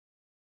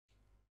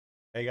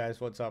Hey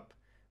guys, what's up?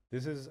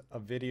 This is a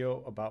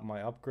video about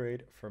my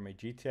upgrade from a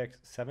GTX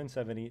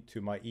 770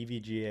 to my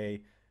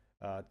EVGA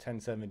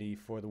 1070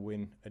 for the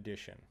win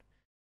edition.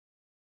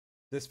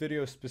 This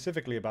video is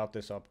specifically about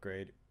this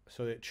upgrade,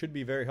 so it should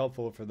be very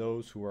helpful for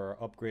those who are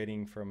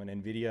upgrading from an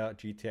NVIDIA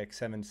GTX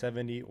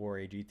 770 or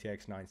a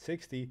GTX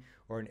 960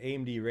 or an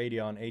AMD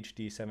Radeon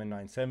HD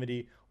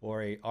 7970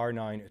 or a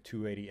R9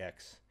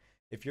 280X.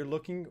 If you're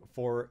looking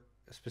for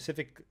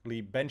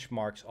specifically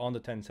benchmarks on the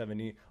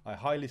 1070, I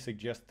highly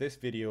suggest this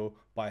video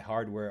by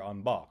Hardware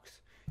Unbox.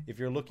 If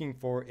you're looking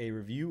for a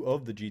review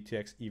of the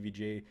GTX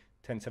EVGA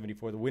 1070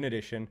 for the Win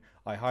Edition,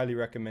 I highly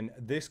recommend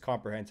this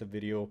comprehensive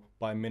video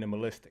by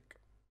Minimalistic.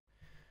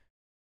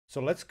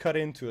 So let's cut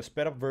into a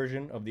sped up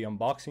version of the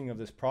unboxing of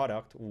this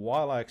product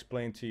while I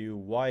explain to you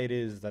why it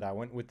is that I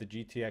went with the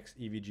GTX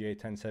EVGA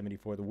 1070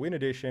 for the Win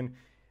Edition,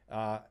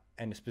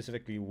 and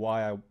specifically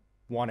why I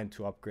wanted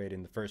to upgrade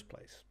in the first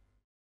place.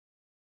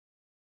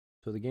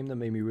 So the game that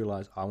made me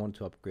realize I wanted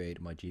to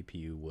upgrade my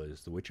GPU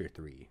was The Witcher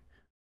 3,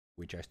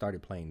 which I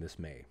started playing this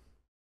May.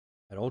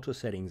 At ultra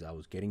settings, I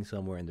was getting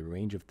somewhere in the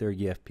range of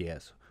 30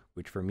 FPS,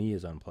 which for me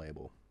is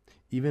unplayable.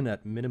 Even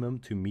at minimum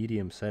to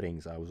medium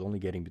settings, I was only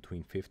getting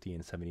between 50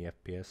 and 70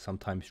 FPS,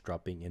 sometimes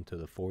dropping into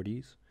the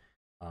 40s.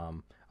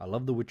 I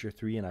love The Witcher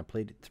 3 and I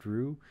played it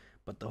through,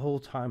 but the whole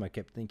time I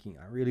kept thinking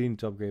I really need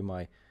to upgrade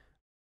my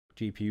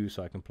GPU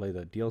so I can play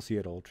the DLC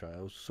at ultra. I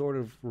was sort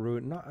of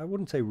I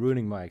wouldn't say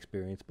ruining my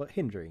experience, but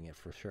hindering it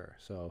for sure.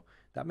 So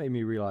that made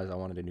me realize I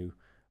wanted a new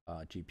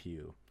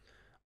GPU.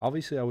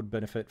 Obviously, I would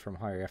benefit from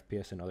higher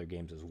FPS in other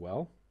games as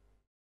well,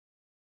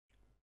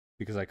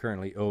 because I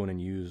currently own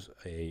and use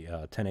a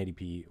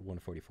 1080p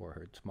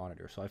 144Hz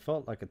monitor. So I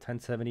felt like a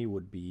 1070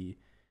 would be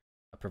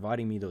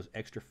providing me those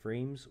extra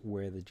frames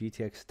where the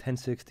GTX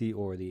 1060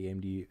 or the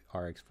AMD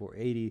RX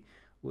 480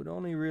 would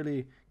only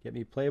really get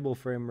me playable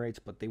frame rates,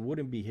 but they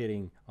wouldn't be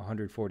hitting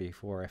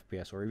 144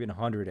 FPS or even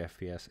 100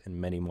 FPS in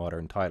many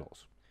modern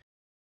titles.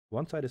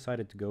 Once I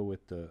decided to go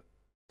with the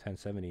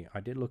 1070, I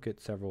did look at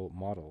several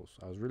models.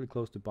 I was really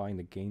close to buying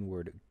the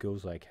Gainward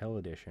Goes Like Hell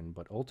edition,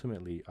 but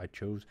ultimately I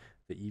chose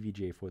the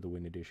EVGA for the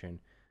Win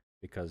edition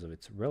because of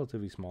its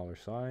relatively smaller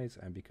size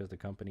and because the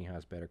company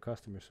has better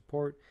customer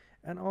support,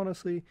 and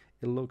honestly,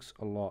 it looks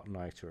a lot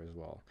nicer as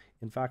well.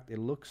 In fact, it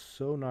looks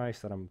so nice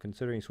that I'm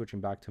considering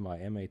switching back to my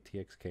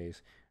M8TX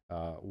case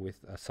with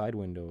a side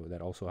window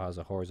that also has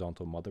a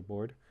horizontal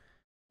motherboard,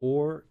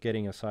 or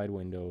getting a side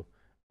window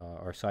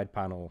or side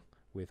panel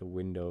with a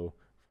window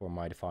for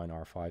my Define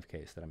R5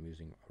 case that I'm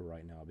using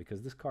right now,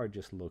 because this card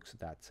just looks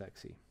that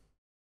sexy.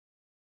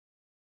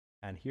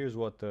 And here's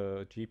what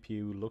the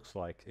GPU looks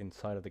like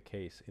inside of the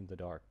case in the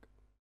dark.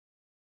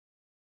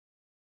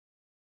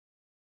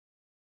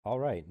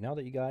 Alright, now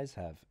that you guys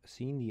have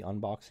seen the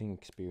unboxing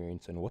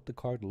experience and what the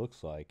card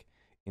looks like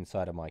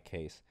inside of my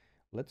case,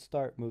 let's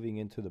start moving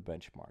into the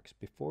benchmarks.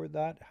 Before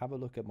that, have a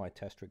look at my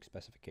test rig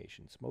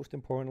specifications. Most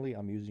importantly,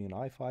 I'm using an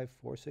i5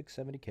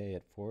 4670K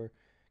at 4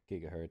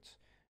 GHz.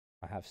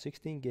 I have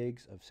 16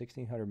 gigs of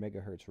 1600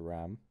 MHz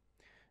RAM.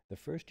 The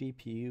first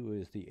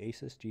GPU is the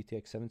Asus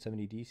GTX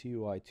 770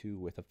 DCUI2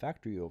 with a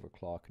factory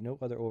overclock. No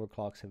other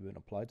overclocks have been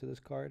applied to this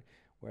card,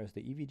 whereas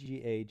the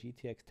EVGA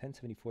GTX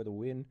 1070 for the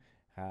Win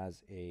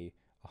has a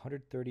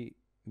 130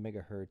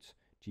 MHz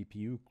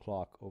GPU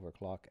clock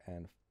overclock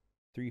and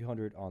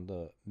 300 on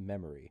the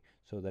memory,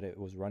 so that it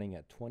was running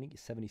at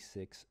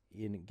 2076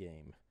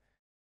 in-game.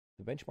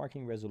 The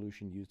benchmarking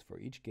resolution used for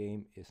each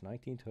game is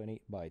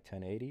 1920 by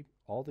 1080.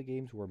 All the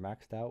games were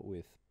maxed out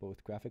with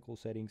both graphical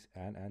settings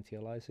and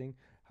anti-aliasing.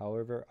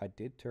 However, I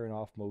did turn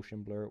off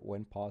motion blur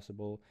when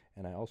possible,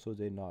 and I also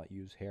did not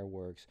use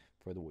Hairworks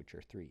for The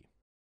Witcher 3.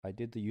 I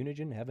did the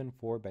Unigine Heaven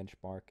 4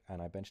 benchmark,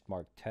 and I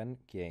benchmarked 10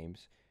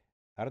 games.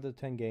 Out of the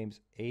 10 games,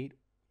 8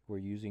 were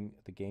using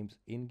the game's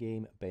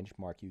in-game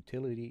benchmark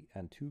utility,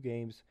 and 2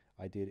 games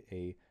I did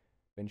a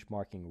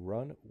benchmarking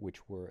run,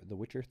 which were The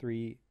Witcher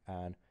 3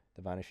 and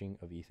The Vanishing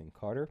of Ethan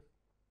Carter.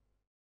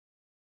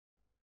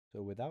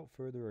 So without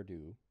further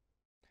ado,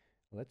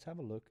 let's have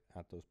a look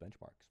at those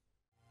benchmarks.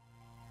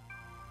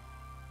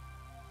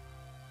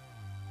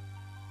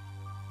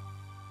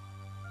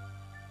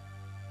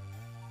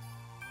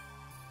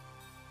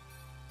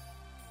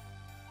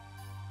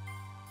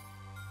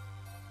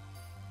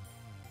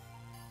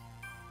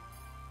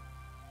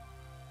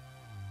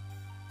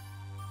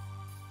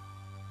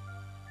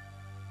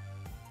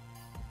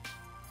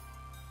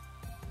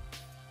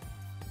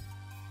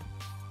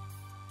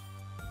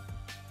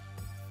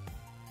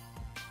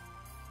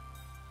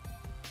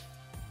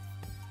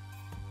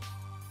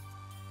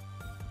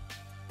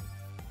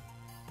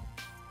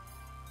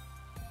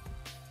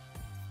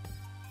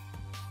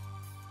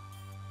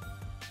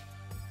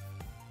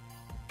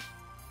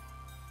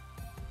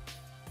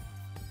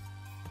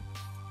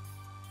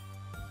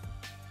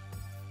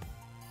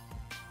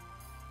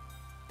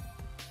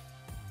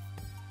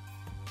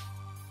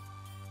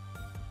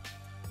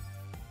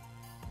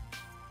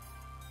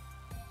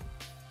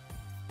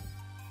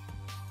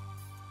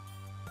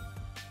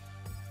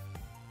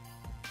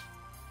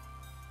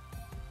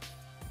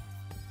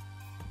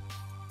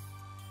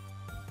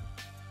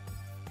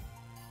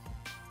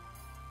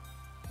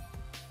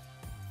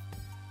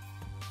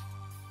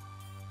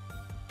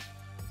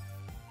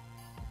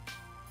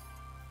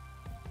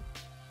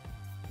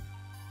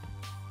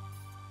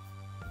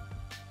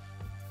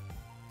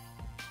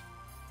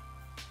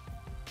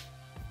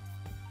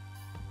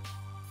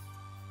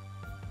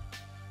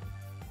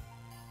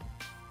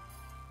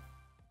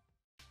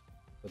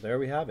 there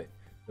we have it.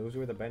 Those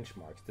were the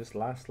benchmarks. This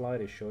last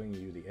slide is showing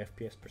you the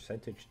FPS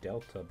percentage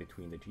delta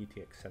between the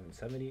GTX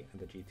 770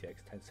 and the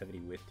GTX 1070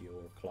 with the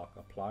overclock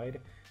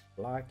applied.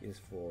 Black is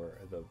for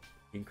the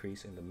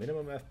increase in the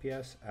minimum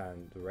FPS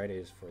and the red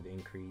is for the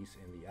increase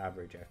in the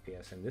average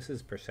FPS, and this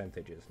is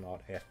percentages,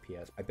 not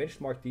FPS. I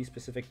benchmarked these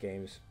specific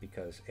games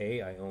because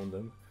A, I own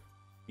them,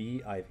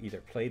 B, I've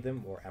either played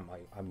them or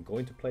I'm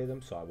going to play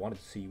them, so I wanted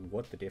to see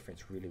what the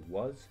difference really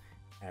was.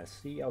 And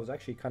C, I was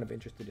actually kind of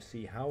interested to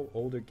see how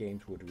older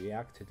games would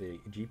react to the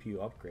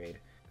GPU upgrade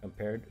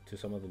compared to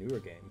some of the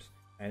newer games.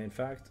 And in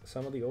fact,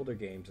 some of the older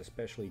games,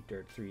 especially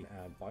Dirt 3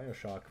 and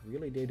Bioshock,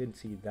 really didn't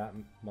see that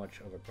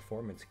much of a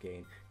performance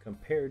gain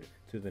compared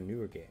to the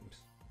newer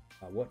games.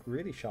 What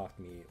really shocked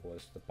me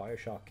was the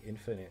Bioshock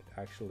Infinite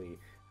actually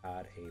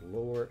had a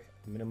lower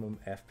minimum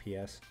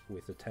FPS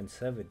with the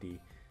 1070,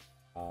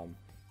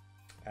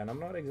 and I'm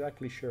not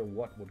exactly sure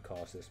what would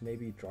cause this,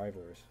 maybe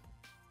drivers.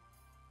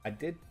 I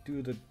did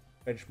do the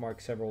benchmark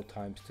several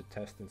times to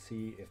test and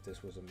see if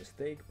this was a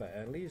mistake, but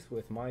at least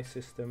with my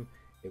system,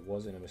 it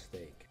wasn't a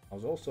mistake. I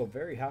was also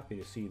very happy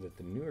to see that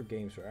the newer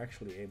games were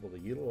actually able to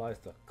utilize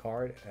the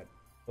card at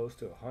close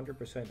to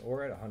 100%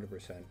 or at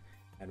 100%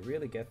 and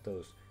really get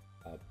those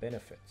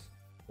benefits.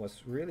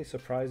 What's really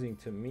surprising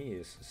to me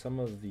is some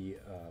of the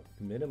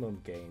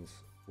minimum gains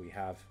we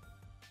have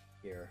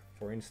here.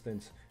 For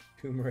instance,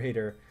 Tomb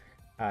Raider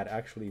had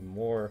actually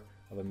more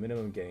of a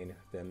minimum gain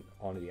than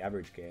on the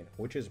average gain,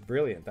 which is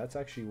brilliant. That's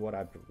actually what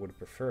I would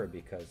prefer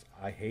because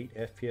I hate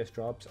FPS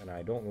drops and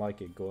I don't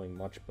like it going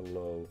much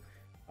below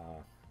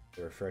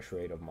the refresh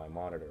rate of my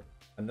monitor.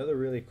 Another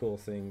really cool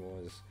thing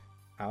was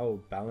how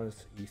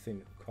balanced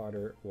Ethan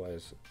Carter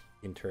was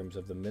in terms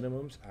of the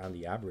minimums and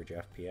the average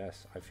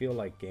FPS. I feel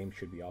like games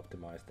should be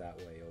optimized that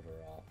way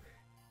overall.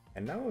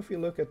 And now if you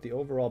look at the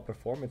overall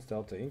performance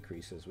delta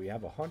increases, we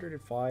have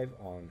 105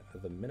 on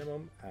the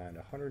minimum and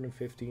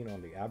 115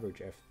 on the average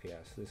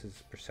FPS. This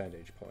is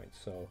percentage points.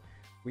 So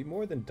we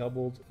more than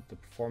doubled the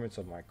performance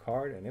of my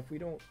card, and if we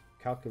don't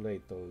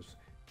calculate those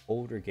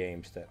older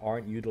games that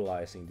aren't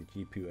utilizing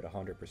the GPU at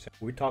 100%,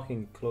 we're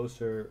talking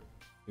closer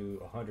to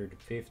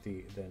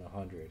 150 than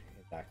 100 in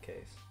that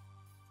case.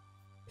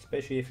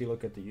 Especially if you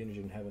look at the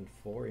Unity Heaven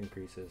 4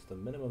 increases, the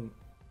minimum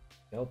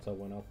delta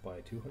went up by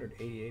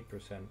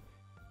 288%.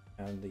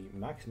 And the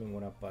maximum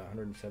went up by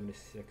 176%.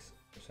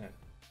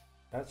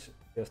 That's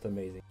just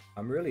amazing.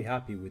 I'm really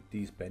happy with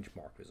these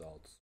benchmark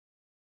results.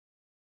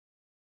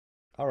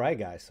 Alright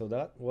guys, so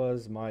that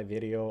was my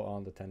video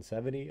on the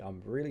 1070.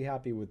 I'm really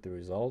happy with the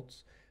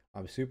results.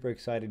 I'm super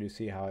excited to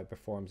see how it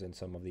performs in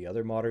some of the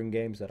other modern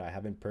games that I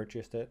haven't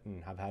purchased it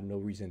and have had no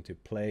reason to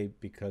play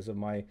because of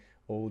my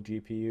old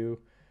GPU.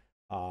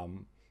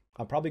 I'm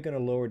probably going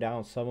to lower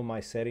down some of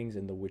my settings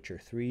in The Witcher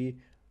 3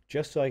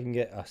 just so I can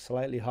get a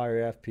slightly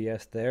higher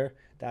FPS there.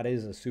 That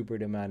is a super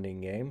demanding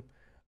game.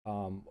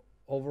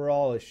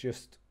 Overall, it's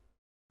just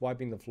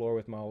wiping the floor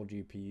with my old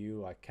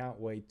GPU. I can't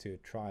wait to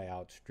try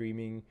out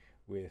streaming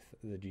with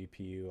the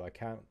GPU. I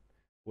can't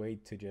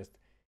wait to just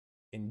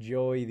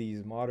enjoy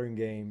these modern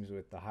games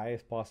with the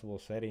highest possible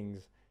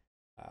settings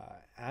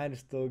and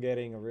still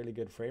getting a really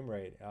good frame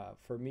rate.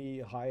 For me,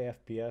 high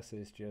FPS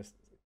is just,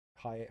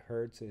 high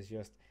hertz is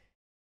just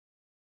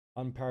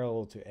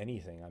unparalleled to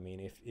anything. I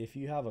mean, if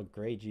you have a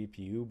great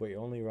GPU but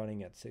you're only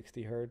running at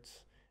 60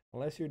 hertz,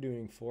 unless you're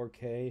doing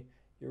 4K,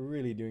 you're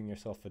really doing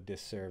yourself a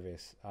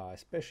disservice,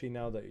 especially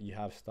now that you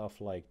have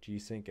stuff like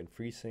G-Sync and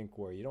FreeSync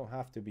where you don't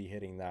have to be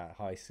hitting that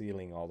high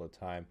ceiling all the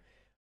time.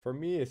 For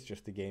me, it's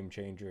just a game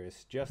changer.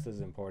 It's just as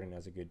important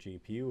as a good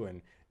GPU,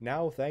 and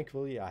now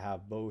thankfully I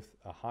have both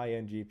a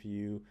high-end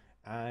GPU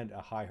and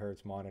a high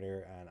hertz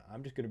monitor, and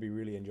I'm just going to be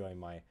really enjoying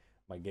my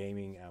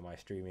gaming and my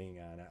streaming,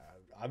 and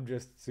I'm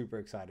just super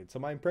excited. So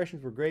my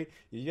impressions were great.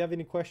 If you have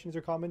any questions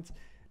or comments,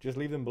 just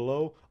leave them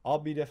below. I'll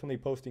be definitely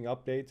posting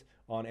updates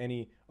on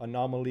any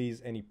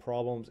anomalies, any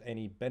problems,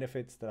 any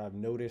benefits that I've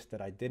noticed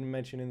that I didn't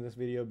mention in this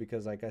video,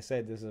 because like I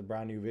said, this is a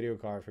brand new video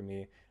card for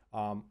me.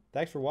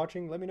 Thanks for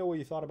watching. Let me know what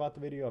you thought about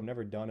the video. I've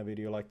never done a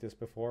video like this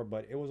before,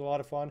 but it was a lot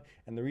of fun,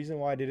 and the reason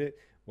why I did it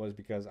was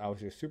because I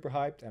was just super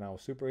hyped and I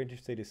was super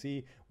interested to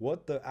see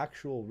what the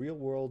actual real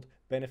world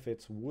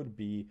benefits would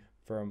be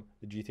from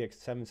the GTX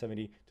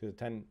 770 to the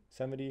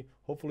 1070.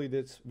 Hopefully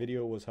this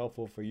video was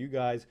helpful for you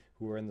guys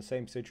who are in the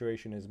same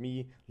situation as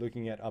me,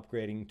 looking at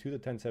upgrading to the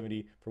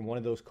 1070 from one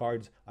of those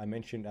cards I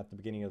mentioned at the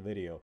beginning of the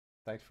video.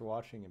 Thanks for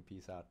watching and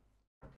peace out.